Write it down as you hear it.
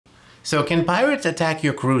So can pirates attack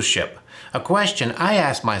your cruise ship? A question I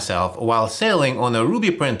asked myself while sailing on the Ruby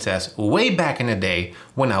Princess way back in the day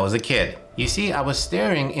when I was a kid. You see, I was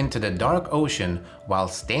staring into the dark ocean while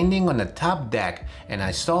standing on the top deck and I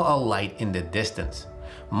saw a light in the distance.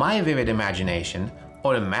 My vivid imagination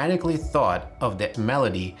automatically thought of that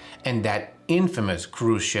melody and that infamous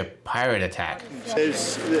cruise ship pirate attack.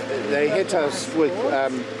 They hit us with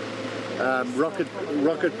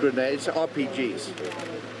rocket grenades, RPGs,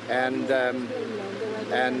 and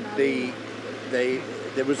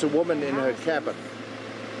there was a woman in her cabin,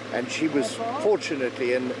 and she was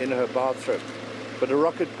fortunately in her bathroom, but a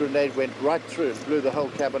rocket grenade went right through and blew the whole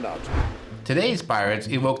cabin out. Today's pirates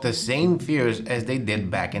evoke the same fears as they did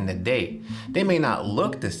back in the day. They may not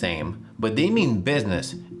look the same, but they mean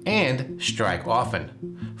business and strike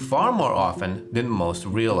often, far more often than most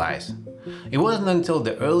realize. It wasn't until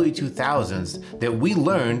the early 2000s that we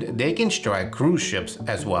learned they can strike cruise ships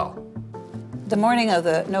as well. The morning of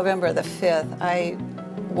November the 5th, I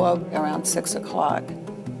woke around 6 o'clock.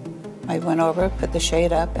 I went over, put the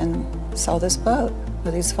shade up, and saw this boat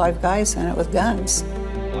with these 5 guys in it with guns.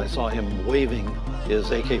 I saw him waving his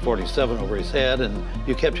AK-47 over his head, and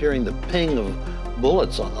you kept hearing the ping of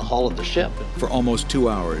bullets on the hull of the ship. For almost 2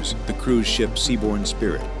 hours, the cruise ship Seabourne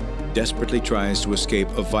Spirit desperately tries to escape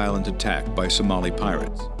a violent attack by Somali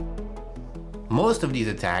pirates. Most of these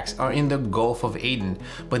attacks are in the Gulf of Aden,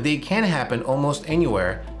 but they can happen almost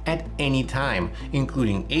anywhere at any time,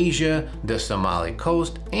 including Asia, the Somali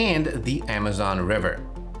coast, and the Amazon River.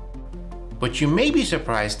 But you may be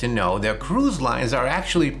surprised to know that cruise lines are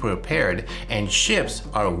actually prepared and ships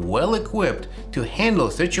are well equipped to handle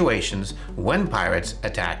situations when pirates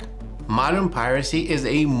attack. Modern piracy is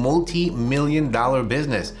a multi-million-dollar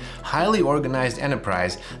business, highly organized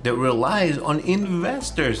enterprise that relies on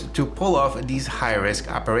investors to pull off these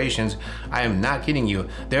high-risk operations. I am not kidding you.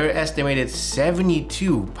 There are estimated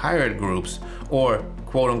 72 pirate groups, or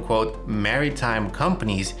quote-unquote maritime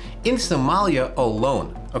companies, in Somalia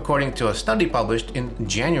alone, according to a study published in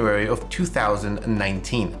January of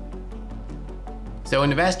 2019. So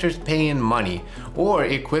investors pay in money or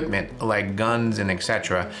equipment like guns and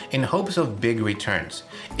etc. in hopes of big returns.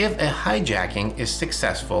 If a hijacking is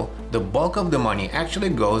successful, the bulk of the money actually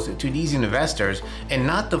goes to these investors and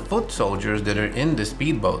not the foot soldiers that are in the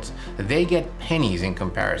speedboats. They get pennies in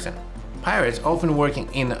comparison. Pirates, often working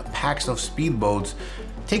in packs of speedboats,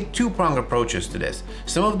 take two-pronged approaches to this.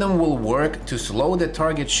 Some of them will work to slow the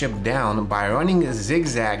target ship down by running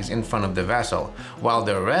zigzags in front of the vessel, while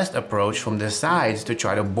the rest approach from the sides to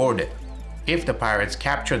try to board it. If the pirates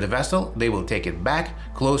capture the vessel, they will take it back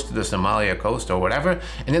close to the Somalia coast or whatever,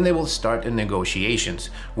 and then they will start the negotiations,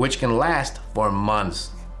 which can last for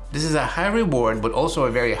months. This is a high reward but also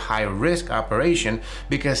a very high risk operation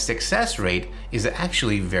because success rate is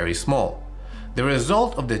actually very small. The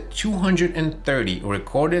result of the 230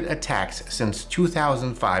 recorded attacks since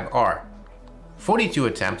 2005 are 42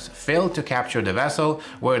 attempts failed to capture the vessel,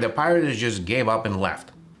 where the pirates just gave up and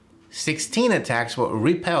left. 16 attacks were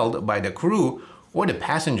repelled by the crew or the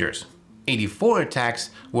passengers. 84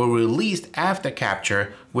 attacks were released after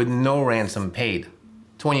capture with no ransom paid.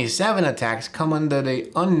 27 attacks come under the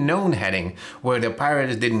unknown heading, where the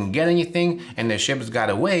pirates didn't get anything and the ships got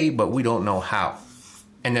away, but we don't know how.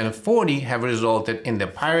 And then 40 have resulted in the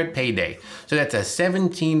pirate payday, so that's a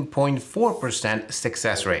 17.4%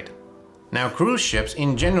 success rate. Now, cruise ships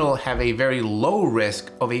in general have a very low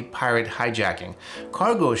risk of a pirate hijacking.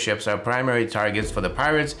 Cargo ships are primary targets for the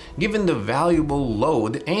pirates given the valuable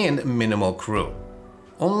load and minimal crew.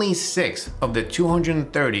 Only 6 of the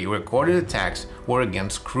 230 recorded attacks were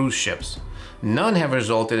against cruise ships. None have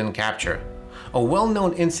resulted in capture. A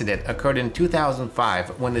well-known incident occurred in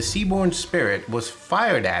 2005 when the Seabourne Spirit was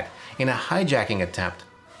fired at in a hijacking attempt.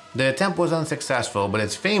 The attempt was unsuccessful, but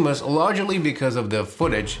it's famous largely because of the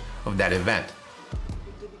footage of that event.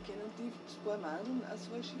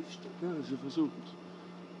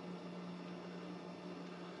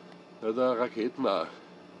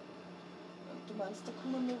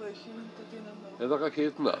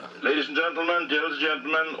 Ladies and gentlemen,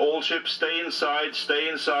 all ships stay inside, stay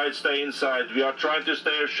inside, stay inside. We are trying to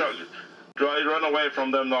run away from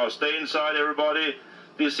them now. Stay inside, everybody.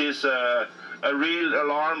 This is a real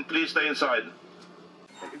alarm. Please stay inside.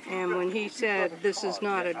 And when he said, "This is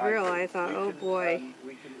not a drill," I thought, oh boy,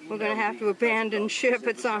 we're going to have to abandon ship,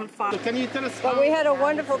 it's on fire. Can you tell us But we had a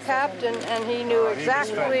wonderful captain, and he knew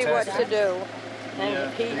exactly what to do.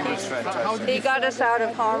 And he got us out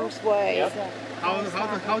of harm's way.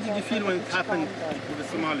 How did you feel when it happened with the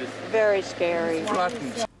Somalis? Very scary.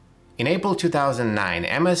 In April 2009,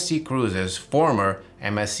 MSC Cruises' former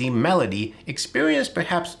MSC Melody experienced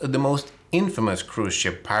perhaps the most infamous cruise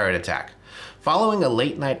ship pirate attack. Following a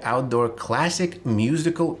late-night outdoor classic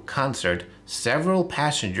musical concert, several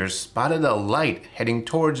passengers spotted a light heading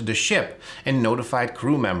towards the ship and notified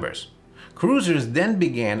crew members. Cruisers then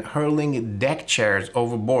began hurling deck chairs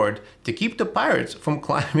overboard to keep the pirates from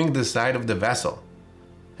climbing the side of the vessel.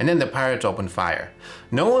 And then the pirates opened fire.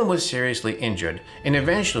 No one was seriously injured, and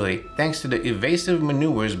eventually, thanks to the evasive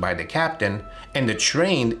maneuvers by the captain and the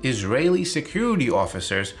trained Israeli security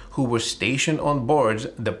officers who were stationed on boards,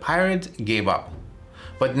 the pirates gave up.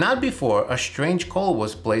 But not before a strange call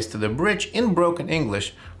was placed to the bridge in broken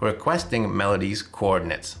English requesting Melody's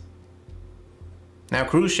coordinates. Now,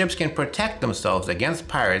 cruise ships can protect themselves against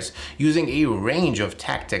pirates using a range of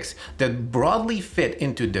tactics that broadly fit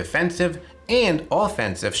into defensive and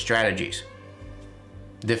offensive strategies.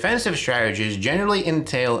 Defensive strategies generally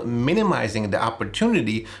entail minimizing the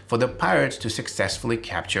opportunity for the pirates to successfully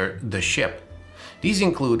capture the ship. These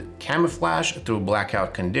include camouflage through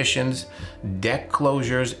blackout conditions, deck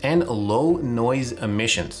closures, and low noise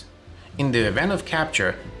emissions. In the event of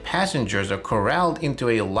capture, passengers are corralled into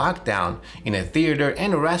a lockdown in a theater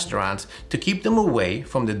and restaurants to keep them away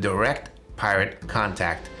from the direct pirate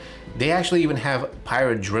contact. They actually even have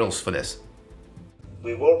pirate drills for this.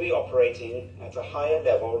 We will be operating at a higher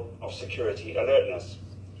level of security alertness.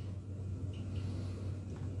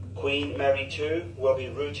 Queen Mary II will be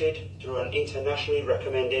routed through an internationally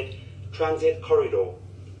recommended transit corridor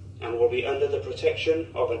and will be under the protection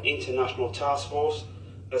of an international task force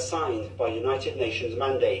assigned by United Nations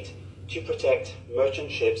mandate to protect merchant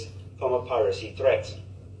ships from a piracy threat.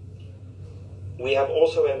 We have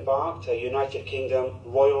also embarked a United Kingdom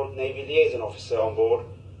Royal Navy liaison officer on board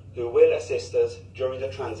who will assist us during the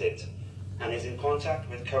transit and is in contact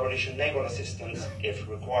with coalition naval assistance if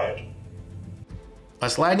required. A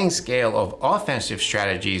sliding scale of offensive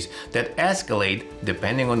strategies that escalate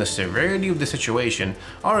depending on the severity of the situation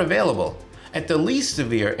are available. At the least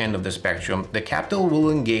severe end of the spectrum, the captain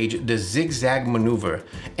will engage the zigzag maneuver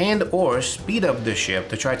and/or speed up the ship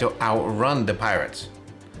to try to outrun the pirates.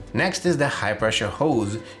 Next is the high-pressure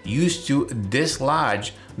hose used to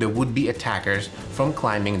dislodge the would-be attackers from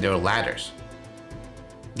climbing their ladders.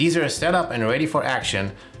 These are set up and ready for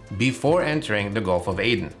action before entering the Gulf of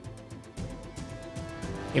Aden.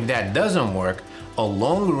 If that doesn't work, a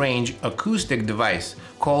long-range acoustic device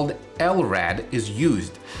called LRAD is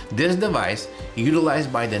used. This device,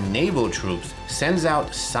 utilized by the naval troops, sends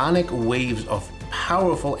out sonic waves of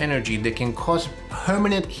powerful energy that can cause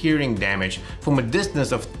permanent hearing damage from a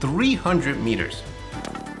distance of 300 meters.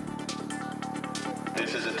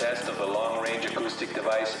 This is a test of the long-range acoustic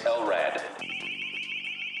device LRAD.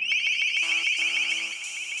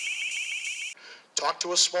 Talk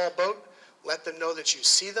to a small boat, let them know that you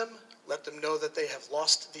see them, let them know that they have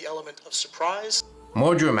lost the element of surprise.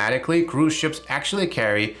 More dramatically, cruise ships actually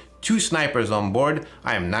carry 2 snipers on board.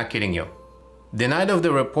 I am not kidding you. The night of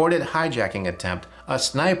the reported hijacking attempt, a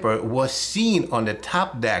sniper was seen on the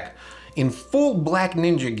top deck in full black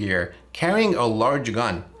ninja gear carrying a large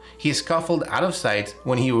gun. He scuffled out of sight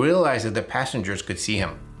when he realized that the passengers could see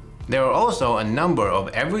him. There are also a number of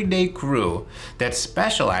everyday crew that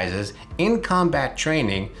specializes in combat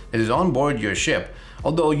training that is on board your ship,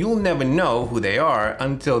 although you'll never know who they are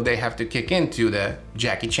until they have to kick into the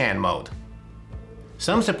Jackie Chan mode.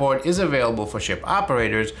 Some support is available for ship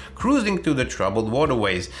operators cruising through the troubled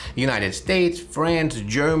waterways. The United States, France,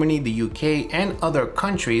 Germany, the UK, and other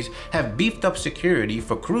countries have beefed up security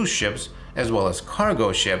for cruise ships as well as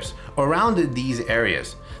cargo ships around these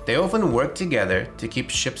areas. They often work together to keep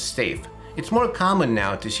ships safe. It's more common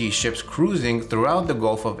now to see ships cruising throughout the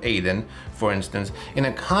Gulf of Aden, for instance, in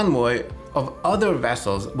a convoy of other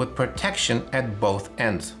vessels with protection at both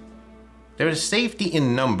ends. There is safety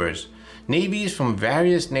in numbers. Navies from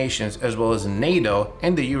various nations as well as NATO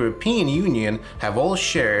and the European Union have all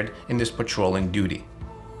shared in this patrolling duty.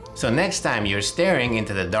 So next time you're staring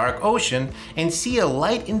into the dark ocean and see a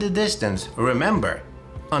light in the distance, remember,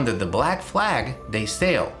 under the black flag they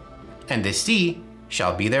sail, and the sea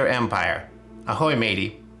shall be their empire. Ahoy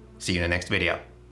matey, see you in the next video.